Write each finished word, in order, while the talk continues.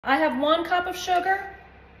I have 1 cup of sugar,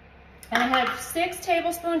 and I have 6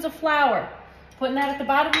 tablespoons of flour. Putting that at the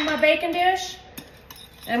bottom of my baking dish,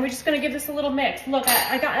 and we're just gonna give this a little mix. Look,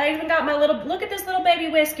 I even got my little, look at this little baby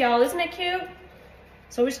whisk, y'all. Isn't it cute?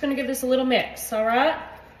 So we're just gonna give this a little mix, all right?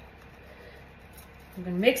 I'm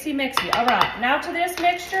gonna mixy. All right, now to this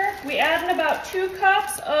mixture, we added about 2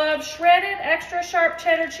 cups of shredded extra sharp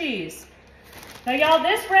cheddar cheese. Now, y'all,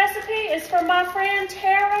 this recipe is from my friend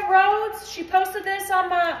Tara Rhodes. She posted this in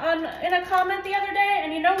a comment the other day,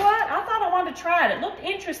 and you know what? I thought I wanted to try it. It looked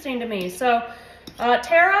interesting to me. So,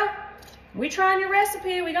 Tara, we trying your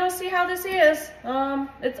recipe. We gonna see how this is.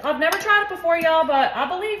 I've never tried it before, y'all, but I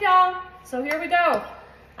believe y'all. So here we go.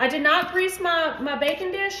 I did not grease my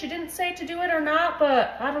baking dish. She didn't say to do it or not,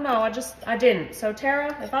 but I don't know. I didn't. So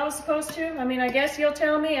Tara, if I was supposed to, I mean, I guess you'll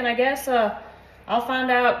tell me, and I guess I'll find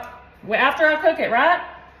out after I cook it, right?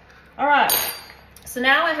 All right. So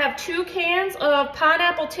now I have 2 cans of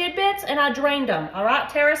pineapple tidbits, and I drained them. All right.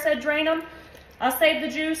 Tara said drain them. I'll save the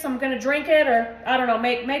juice. I'm gonna drink it, or I don't know,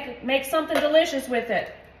 make something delicious with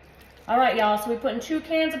it. All right, y'all. So we're putting 2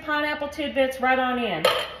 cans of pineapple tidbits right on in.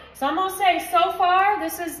 So I'm gonna say, so far,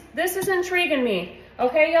 this is intriguing me.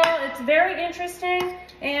 Okay, y'all, it's very interesting,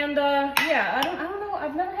 and yeah, I don't know,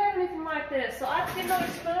 I've never had anything like this. So I have to get another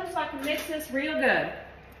spoon so I can mix this real good.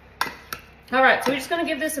 All right, so we're just gonna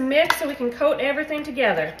give this a mix so we can coat everything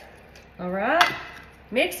together. All right,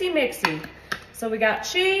 mixy. So we got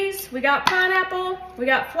cheese, we got pineapple, we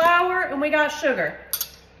got flour, and we got sugar.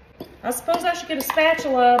 I suppose I should get a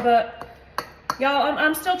spatula, but y'all,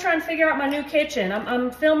 I'm still trying to figure out my new kitchen.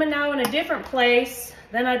 I'm filming now in a different place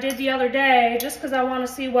than I did the other day, just because I want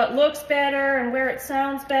to see what looks better and where it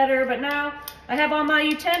sounds better. But now I have all my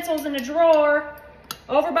utensils in a drawer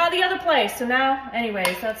over by the other place. So now,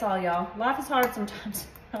 anyways, that's all, y'all. Life is hard sometimes.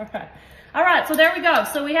 All right, so there we go.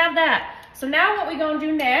 So we have that. So now what we're going to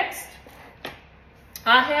do next,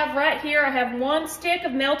 I have right here, I have 1 stick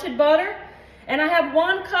of melted butter, and I have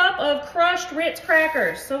 1 cup of crushed Ritz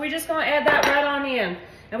crackers. So we're just gonna add that right on in.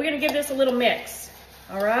 And we're gonna give this a little mix,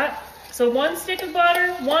 all right? So 1 stick of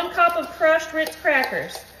butter, 1 cup of crushed Ritz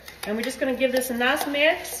crackers. And we're just gonna give this a nice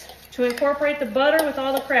mix to incorporate the butter with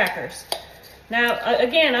all the crackers. Now,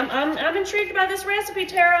 again, I'm intrigued by this recipe,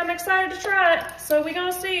 Tara. I'm excited to try it. So we're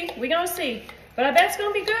gonna see. But I bet it's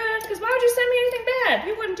gonna be good, because why would you send me anything bad?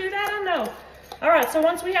 You wouldn't do that, I know. All right, so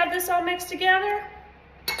once we have this all mixed together,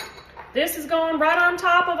 this is going right on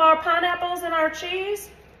top of our pineapples and our cheese.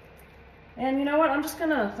 And you know what? I'm just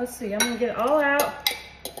gonna, let's see, I'm gonna get it all out.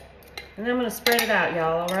 And then I'm gonna spread it out,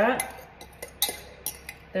 y'all, all right?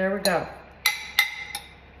 There we go.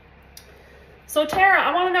 So Tara,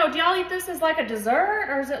 I wanna know, do y'all eat this as like a dessert,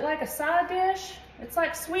 or is it like a side dish? It's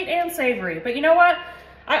like sweet and savory. But you know what?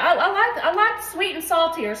 I like sweet and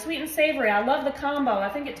salty, or sweet and savory. I love the combo. I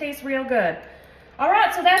think it tastes real good. All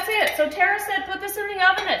right, so that's it. So Tara said put this in the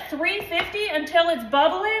oven at 350 until it's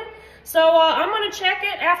bubbling. So I'm gonna check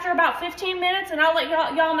it after about 15 minutes, and I'll let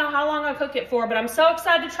y'all know how long I cook it for. But I'm so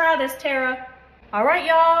excited to try this, Tara. All right,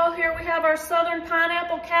 y'all, here we have our southern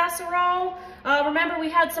pineapple casserole. Remember, we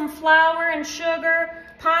had some flour and sugar,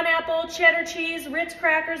 pineapple, cheddar cheese, Ritz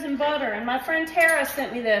crackers, and butter. And my friend Tara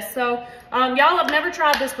sent me this. So y'all have never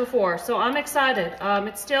tried this before, so I'm excited.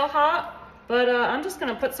 It's still hot, but I'm just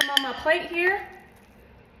gonna put some on my plate here.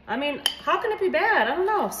 I mean, how can it be bad? I don't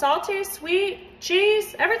know. Salty, sweet,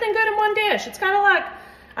 cheese, everything good in one dish. It's kind of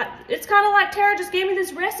like Tara just gave me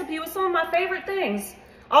this recipe with some of my favorite things,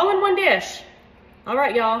 all in one dish. All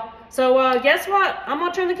right, y'all. So guess what? I'm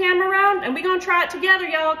gonna turn the camera around and we're gonna try it together,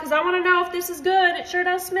 y'all, because I want to know if this is good. It sure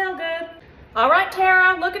does smell good. All right,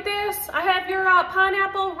 Tara, look at this. I have your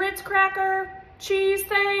pineapple Ritz cracker cheese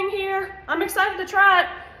thing here. I'm excited to try it.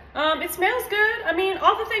 It smells good. I mean,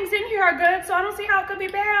 all the things in here are good, so I don't see how it could be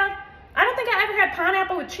bad. I don't think I ever had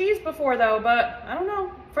pineapple with cheese before, though, but I don't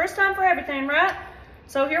know. First time for everything, right?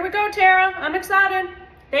 So here we go, Tara. I'm excited.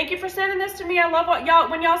 Thank you for sending this to me. I love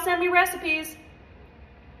when y'all send me recipes.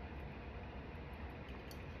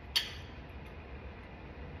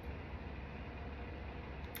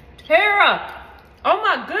 Tara! Oh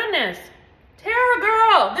my goodness! Tara,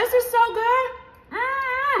 girl, this is so good.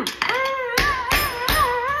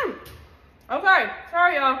 Okay,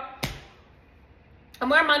 sorry y'all. I'm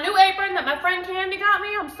wearing my new apron that my friend Candy got me.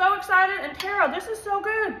 I'm so excited. And Tara, this is so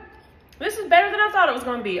good. This is better than I thought it was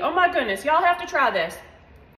going to be. Oh my goodness, y'all have to try this.